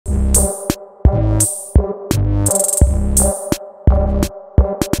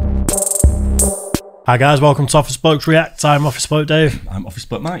Hi guys, welcome to Office Blokes React. I'm Office Bloke Dave. I'm Office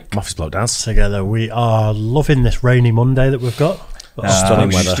Bloke Mike. I'm Office Bloke Daz. Together we are loving this rainy Monday that we've got.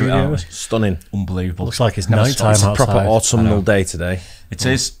 Stunning weather. Studios. Stunning. Unbelievable. Looks like it's Never night saw time it. It's a outside. proper autumnal day today. It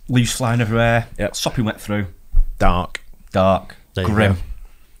is. Leaves flying everywhere. Yep. Sopping wet through. Dark. Dark. There you Grim. go.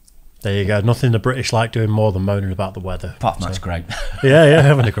 There you go. Nothing the British like doing more than moaning about the weather. Apart from that's great. Yeah,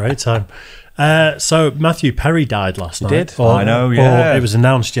 having a great time. So Matthew Perry died last night. did? I know, yeah. Or it was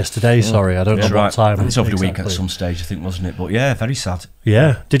announced yesterday, sorry. I don't know what time. It's over the week at exactly. some stage, I think, wasn't it? But yeah, very sad.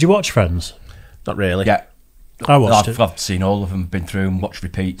 Yeah. Did you watch Friends? Not really. Yeah. I watched it. I've seen all of them, been through and watched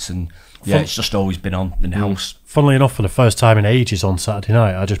repeats, and yeah, it's just always been on in the house. Funnily enough, for the first time in ages on Saturday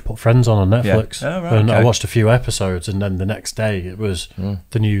night, I just put Friends on Netflix. Yeah. Oh, right, and I okay. watched a few episodes, and then the next day it was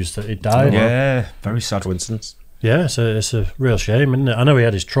the news that he died. Yeah, very sad. Coincidence. Yeah, it's a real shame, isn't it? I know he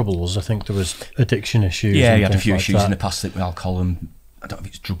had his troubles. I think there was addiction issues. Yeah, and he had a things few like issues that. in the past with alcohol and I don't know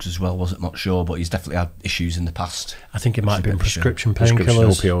if it's drugs as well, was it? Not sure, but he's definitely had issues in the past. I think it might have been prescription Prescription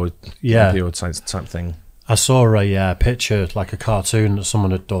painkillers. opioid type thing. I saw a picture, like a cartoon that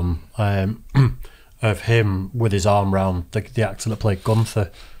someone had done, of him with his arm round the actor that played Gunther.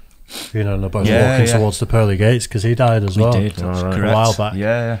 You know, and they're both walking towards the pearly gates because he died as well. He did, that's correct. A while back.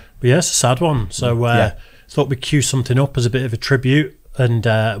 Yeah. But yeah, it's a sad one. So thought we'd cue something up as a bit of a tribute. And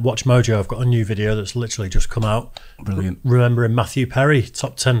Watch Mojo, I've got a new video that's literally just come out. Brilliant. Remembering Matthew Perry,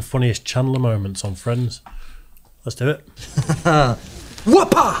 top 10 funniest Chandler moments on Friends. Let's do it.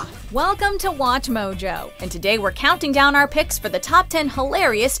 Whoopah! Welcome to Watch Mojo, and today we're counting down our picks for the top 10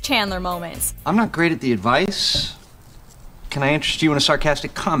 hilarious Chandler moments. I'm not great at the advice. Can I interest you in a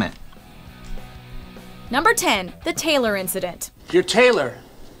sarcastic comment? Number 10, the Taylor incident. Your tailor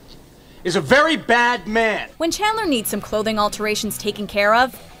is a very bad man. When Chandler needs some clothing alterations taken care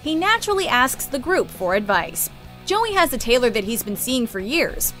of, he naturally asks the group for advice. Joey has a tailor that he's been seeing for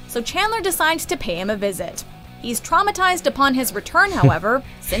years, so Chandler decides to pay him a visit. He's traumatized upon his return, however,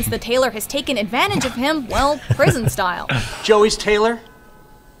 since the tailor has taken advantage of him, well, prison style. Joey's tailor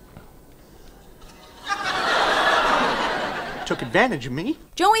took advantage of me.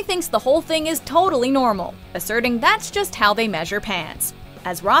 Joey thinks the whole thing is totally normal, asserting that's just how they measure pants.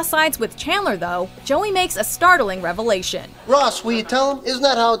 As Ross sides with Chandler, though, Joey makes a startling revelation. Ross, will you tell him? Isn't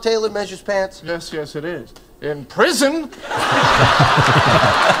that how a tailor measures pants? Yes, it is. In prison?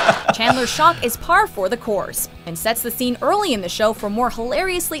 Chandler's shock is par for the course, and sets the scene early in the show for more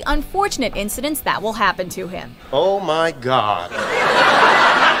hilariously unfortunate incidents that will happen to him. Oh my God.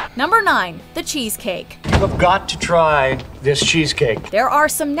 Number 9, the cheesecake. You have got to try this cheesecake. There are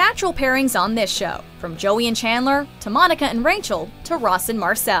some natural pairings on this show, from Joey and Chandler, to Monica and Rachel, to Ross and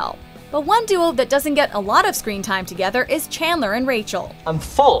Marcel. But one duo that doesn't get a lot of screen time together is Chandler and Rachel. I'm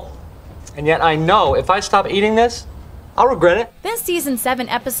full, and yet I know if I stop eating this, I'll regret it. This season 7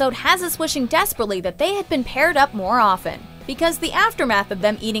 episode has us wishing desperately that they had been paired up more often, because the aftermath of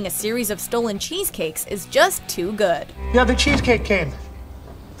them eating a series of stolen cheesecakes is just too good. Yeah, the cheesecake came.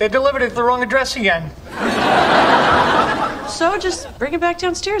 They delivered it to the wrong address again. So just bring it back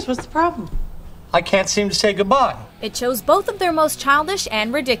downstairs. What's the problem? I can't seem to say goodbye. It shows both of their most childish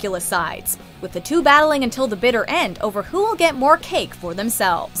and ridiculous sides, with the two battling until the bitter end over who will get more cake for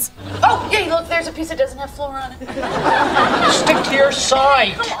themselves. Oh, hey, look, there's a piece that doesn't have flour on it. Stick to your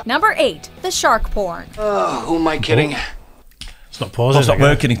side. Number 8, the shark porn. Oh, who am I kidding? It's not pausing. What's not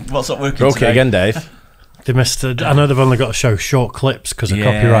working? What's not working Okay, today? again, Dave. They missed it. I know they've only got to show short clips because of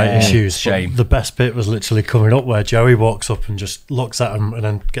Yeah, copyright issues. shame. But the best bit was literally coming up where Joey walks up and just looks at him and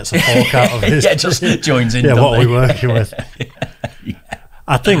then gets a fork out of his. Yeah, just joins in. Yeah, don't what are we they? working with?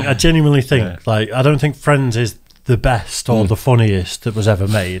 I genuinely think, I don't think Friends is the best or the funniest that was ever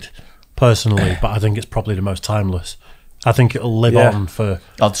made, personally, but I think it's probably the most timeless. I think it'll live on for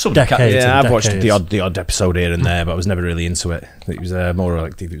decades. Yeah, and I've watched decades. the odd episode here and there, but I was never really into it. It was more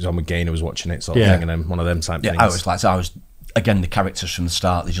like if it was on with Gain who was watching it, sort of thing, and then one of them type things. I was again, the characters from the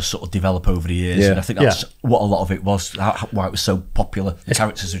start, they just sort of develop over the years, and I think that's what a lot of it was, why it was so popular. The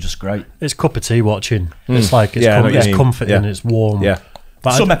characters are just great. It's cup of tea watching. It's like it's comforting, it's warm. Yeah.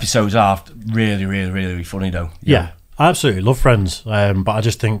 But some episodes are really, really, really funny though. Yeah, I absolutely love Friends, but I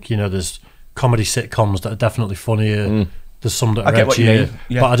just think there's comedy sitcoms that are definitely funnier. There's some that are edgier,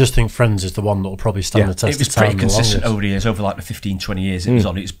 but I just think Friends is the one that will probably stand the test of time. It was pretty consistent the over the years, over like the 15, 20 years it was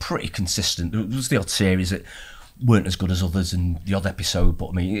on. It was pretty consistent. There was the odd series that weren't as good as others and the odd episode, but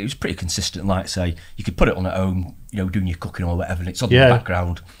I mean, it was pretty consistent. Like, say, you could put it on at home, doing your cooking or whatever, and it's on in the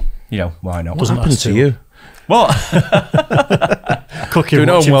background. Why not? What happened to you? What? Cooking, doing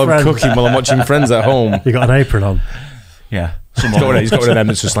home while I'm cooking while I'm watching Friends at home. You got an apron on. Yeah. He's got one of them.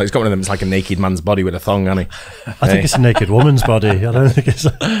 It's just like like a naked man's body with a thong, hasn't he? I think it's a naked woman's body. I don't think it's.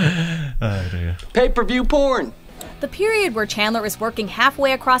 Oh dear. Pay-per-view porn. The period where Chandler is working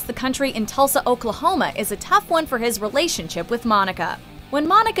halfway across the country in Tulsa, Oklahoma is a tough one for his relationship with Monica. When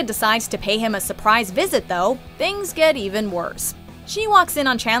Monica decides to pay him a surprise visit, though, things get even worse. She walks in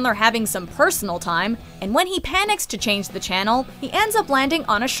on Chandler having some personal time, and when he panics to change the channel, he ends up landing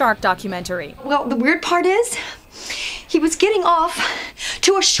on a shark documentary. Well, the weird part is, he was getting off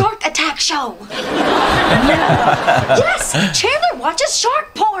to a shark attack show. Yes, Chandler watches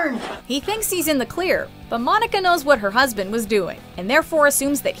shark porn. He thinks he's in the clear, but Monica knows what her husband was doing, and therefore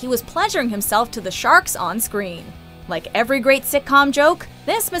assumes that he was pleasuring himself to the sharks on screen. Like every great sitcom joke,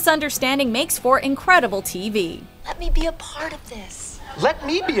 this misunderstanding makes for incredible TV. Let me be a part of this. Let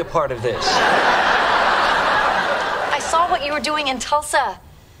me be a part of this. I saw what you were doing in Tulsa.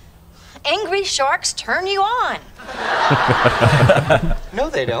 Angry sharks turn you on. No,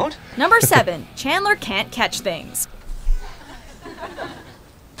 they don't. Number 7. Chandler can't catch things.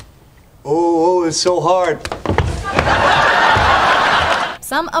 Oh, it's so hard.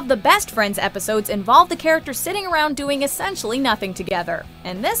 Some of the best Friends episodes involve the characters sitting around doing essentially nothing together,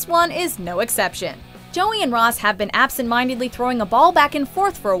 and this one is no exception. Joey and Ross have been absent-mindedly throwing a ball back and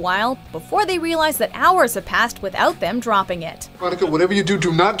forth for a while before they realize that hours have passed without them dropping it. Monica, whatever you do,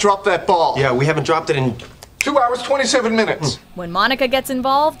 do not drop that ball. Yeah, we haven't dropped it in 2 hours, 27 minutes. When Monica gets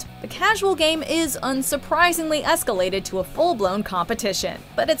involved, the casual game is unsurprisingly escalated to a full-blown competition.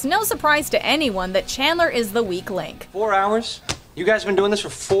 But it's no surprise to anyone that Chandler is the weak link. 4 hours? You guys have been doing this for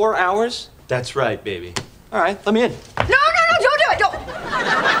 4 hours? That's right, baby. All right, let me in. No, don't do it, don't.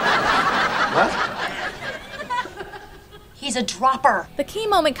 What? He's a dropper. The key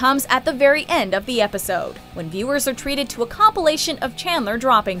moment comes at the very end of the episode, when viewers are treated to a compilation of Chandler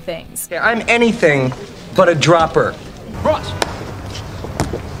dropping things. Yeah, I'm anything but a dropper. Ross!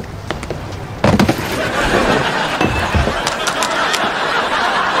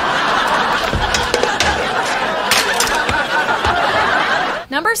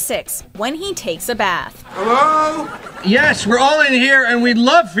 Number 6. When he takes a bath. Hello? Yes, we're all in here and we'd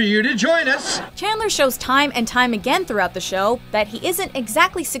love for you to join us. Chandler shows time and time again throughout the show that he isn't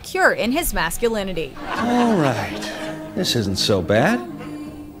exactly secure in his masculinity. All right. This isn't so bad.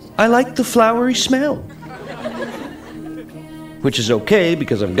 I like the flowery smell. Which is okay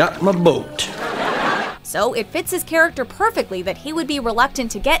because I've got my boat. So it fits his character perfectly that he would be reluctant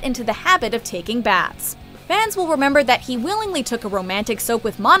to get into the habit of taking baths. Fans will remember that he willingly took a romantic soak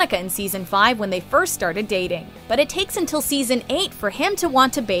with Monica in Season 5 when they first started dating. But it takes until Season 8 for him to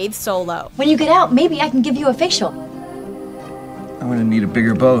want to bathe solo. When you get out, maybe I can give you a facial. I'm gonna need a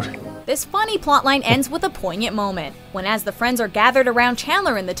bigger boat. This funny plotline ends with a poignant moment, when as the friends are gathered around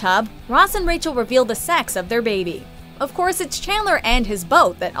Chandler in the tub, Ross and Rachel reveal the sex of their baby. Of course, it's Chandler and his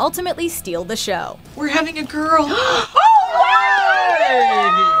boat that ultimately steal the show. We're having a girl.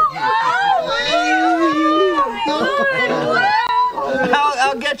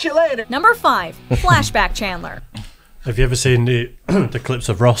 I'll get you later. Number 5. Flashback Chandler. Have you ever seen the the clips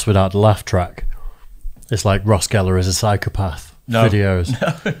of Ross without the laugh track? It's like Ross Geller is a psychopath videos.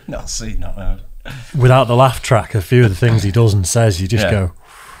 No, not seen, not heard. Without the laugh track, a few of the things he does and says, you just go,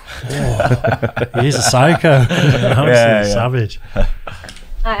 oh, he's a psycho. Absolute savage.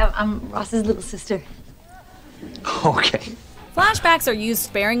 Hi, I'm Ross's little sister. Okay. Flashbacks are used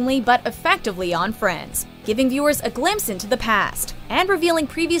sparingly but effectively on Friends, giving viewers a glimpse into the past and revealing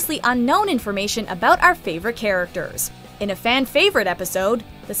previously unknown information about our favorite characters. In a fan-favorite episode,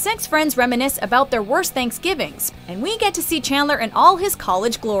 the 6 friends reminisce about their worst Thanksgivings, and we get to see Chandler in all his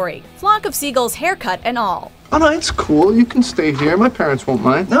college glory, flock of seagulls haircut and all. Oh, no, it's cool. You can stay here. My parents won't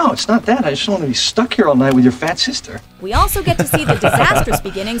mind. No, it's not that. I just don't want to be stuck here all night with your fat sister. We also get to see the disastrous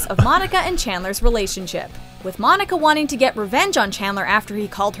beginnings of Monica and Chandler's relationship, with Monica wanting to get revenge on Chandler after he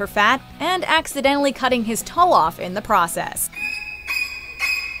called her fat and accidentally cutting his toe off in the process.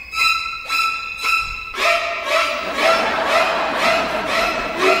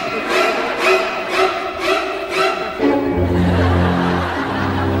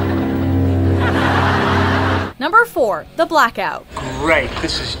 Number 4. The Blackout. Great.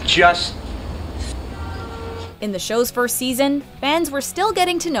 This is just... In the show's first season, fans were still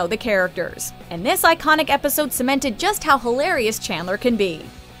getting to know the characters, and this iconic episode cemented just how hilarious Chandler can be.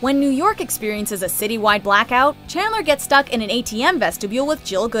 When New York experiences a citywide blackout, Chandler gets stuck in an ATM vestibule with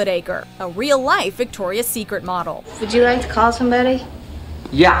Jill Goodacre, a real-life Victoria's Secret model. Would you like to call somebody?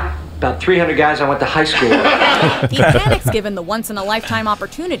 Yeah. About 300 guys I went to high school with. He panics given the once-in-a-lifetime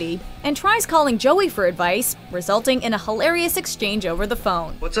opportunity and tries calling Joey for advice, resulting in a hilarious exchange over the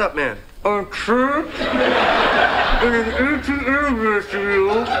phone. What's up, man? I'm trapped in an ATM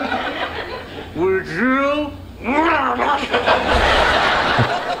vestibule with Jill.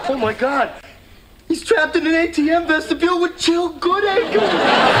 Oh my God. He's trapped in an ATM vestibule with Jill Goodacre.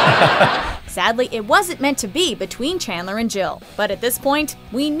 Sadly, it wasn't meant to be between Chandler and Jill. But at this point,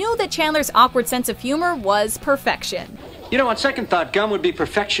 we knew that Chandler's awkward sense of humor was perfection. You know, on second thought, gum would be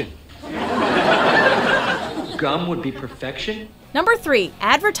perfection. Gum would be perfection? Number 3,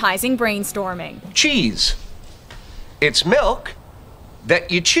 advertising brainstorming. Cheese. It's milk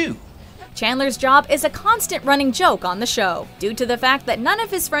that you chew. Chandler's job is a constant running joke on the show, due to the fact that none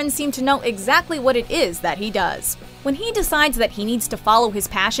of his friends seem to know exactly what it is that he does. When he decides that he needs to follow his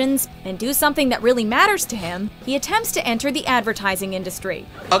passions and do something that really matters to him, he attempts to enter the advertising industry.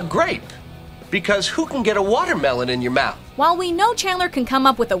 A grape. Because who can get a watermelon in your mouth? While we know Chandler can come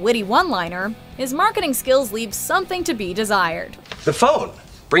up with a witty one-liner, his marketing skills leave something to be desired. The phone.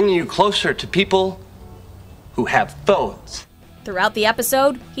 Bringing you closer to people who have phones. Throughout the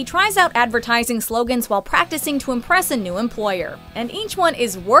episode, he tries out advertising slogans while practicing to impress a new employer, and each one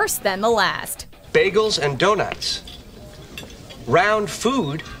is worse than the last. Bagels and donuts. Round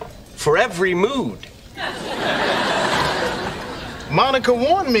food for every mood. Monica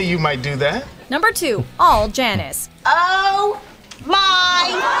warned me you might do that. Number 2, all Janice. Oh my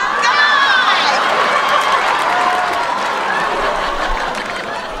God!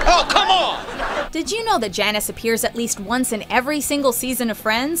 Oh, come on! Did you know that Janice appears at least once in every single season of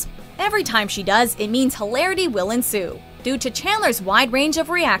Friends? Every time she does, it means hilarity will ensue, due to Chandler's wide range of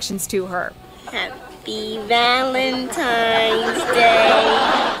reactions to her. Happy Valentine's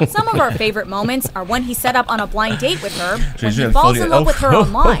Day. Some of our favorite moments are when he set up on a blind date with her, when She's he really falls funny. in love with her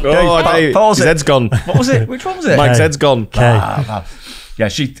online. His head's gone. What was it? Which one was it? Mike's head's gone. Yeah,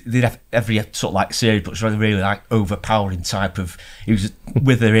 she did have every sort of like series, but she was really like overpowering type of. He was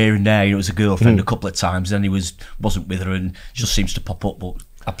with her here and there. He was a girlfriend a couple of times, then he wasn't with her, and just seems to pop up. But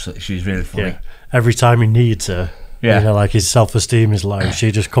absolutely, she was really funny. Yeah. Every time he needs her, you know, like his self-esteem is low,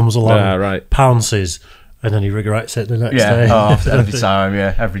 she just comes along, pounces, and then he regrets it the next day. Every time,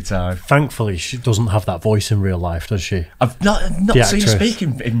 every time. Thankfully, she doesn't have that voice in real life, does she? I've not seen her speak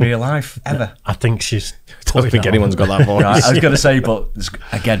in real life ever. I think she's. I don't think anyone's got that voice. Right, I was going to say, but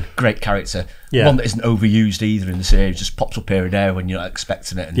again, great character. Yeah. One that isn't overused either in the series, just pops up here and there when you're not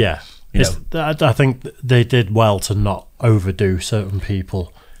expecting it. And, I think they did well to not overdo certain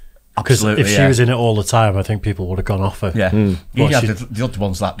people. Because Absolutely, if she was in it all the time, I think people would have gone off her. Yeah, you had the other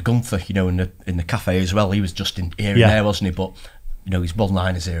ones like Gunther, you know, in the cafe as well. He was just in here and there, wasn't he? But you know, his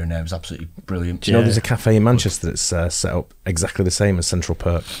one-liners here and there was absolutely brilliant. Do you know there's a cafe in Manchester that's set up exactly the same as Central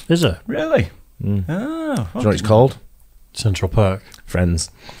Perk? Is there? Really? Oh, do you know what it's called? Central Perk.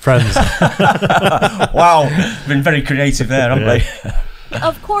 Friends. Wow, been very creative there, haven't they?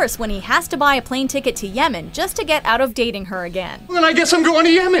 Of course, when he has to buy a plane ticket to Yemen just to get out of dating her again. Well, then I guess I'm going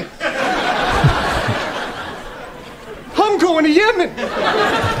to Yemen. I'm going to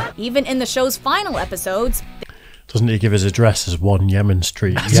Yemen. Even in the show's final episodes, doesn't he give his address as 1 Yemen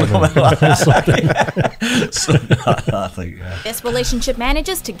Street? Yemen. This relationship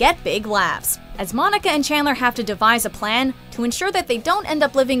manages to get big laughs, as Monica and Chandler have to devise a plan to ensure that they don't end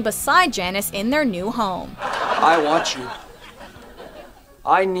up living beside Janice in their new home. I want you.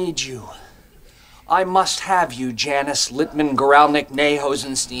 I need you. I must have you, Janice Littman Goralnik Nay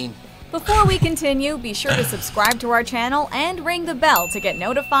Hosenstein. Before we continue, be sure to subscribe to our channel and ring the bell to get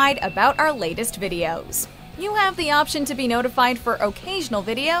notified about our latest videos. You have the option to be notified for occasional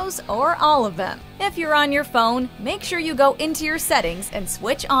videos or all of them. If you're on your phone, make sure you go into your settings and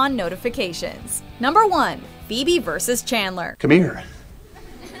switch on notifications. Number 1, Phoebe versus Chandler. Come here.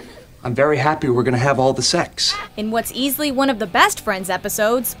 I'm very happy we're gonna have all the sex. In what's easily one of the best Friends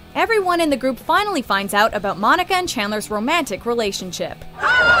episodes, everyone in the group finally finds out about Monica and Chandler's romantic relationship.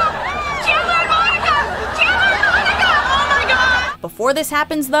 Before this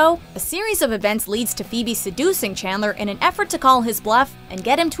happens, though, a series of events leads to Phoebe seducing Chandler in an effort to call his bluff and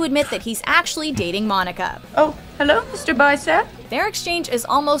get him to admit that he's actually dating Monica. Oh, hello, Mr. Bicep. Their exchange is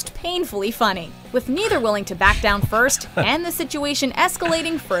almost painfully funny, with neither willing to back down first and the situation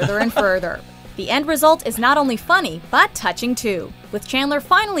escalating further and further. The end result is not only funny, but touching too, with Chandler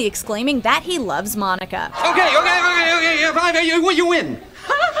finally exclaiming that he loves Monica. Okay, you win.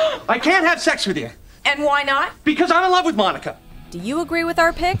 I can't have sex with you. And why not? Because I'm in love with Monica. Do you agree with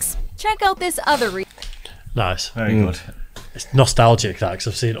our picks? Check out this other Nice. Very good. It's nostalgic, that, because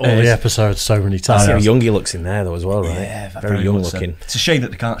I've seen all the episodes so many times. I see how young he looks in there, though, as well, right? Yeah, very young looking. It's a shame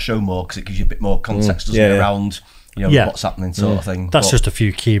that they can't show more because it gives you a bit more context, doesn't it, around what's happening, sort of thing. That's just a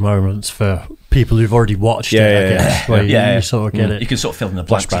few key moments for people who've already watched it, I guess. Where you sort of get it. You can sort of fill in the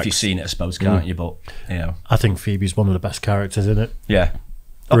blanks if you've seen it, I suppose, can't you? But, I think Phoebe's one of the best characters in it. Yeah.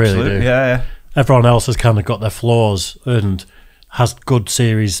 I really Absolutely. do. Yeah. Everyone else has kind of got their flaws, and has good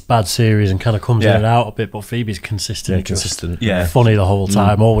series, bad series, and kind of comes in and out a bit. But Phoebe's consistent, funny the whole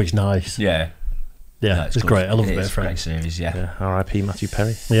time, always nice. Yeah. Yeah, it's great. I love a bit of Friends. Great series, yeah. R.I.P. Matthew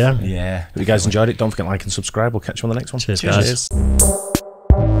Perry. Yeah. If you guys enjoyed it, don't forget to like and subscribe. We'll catch you on the next one. Cheers. Guys.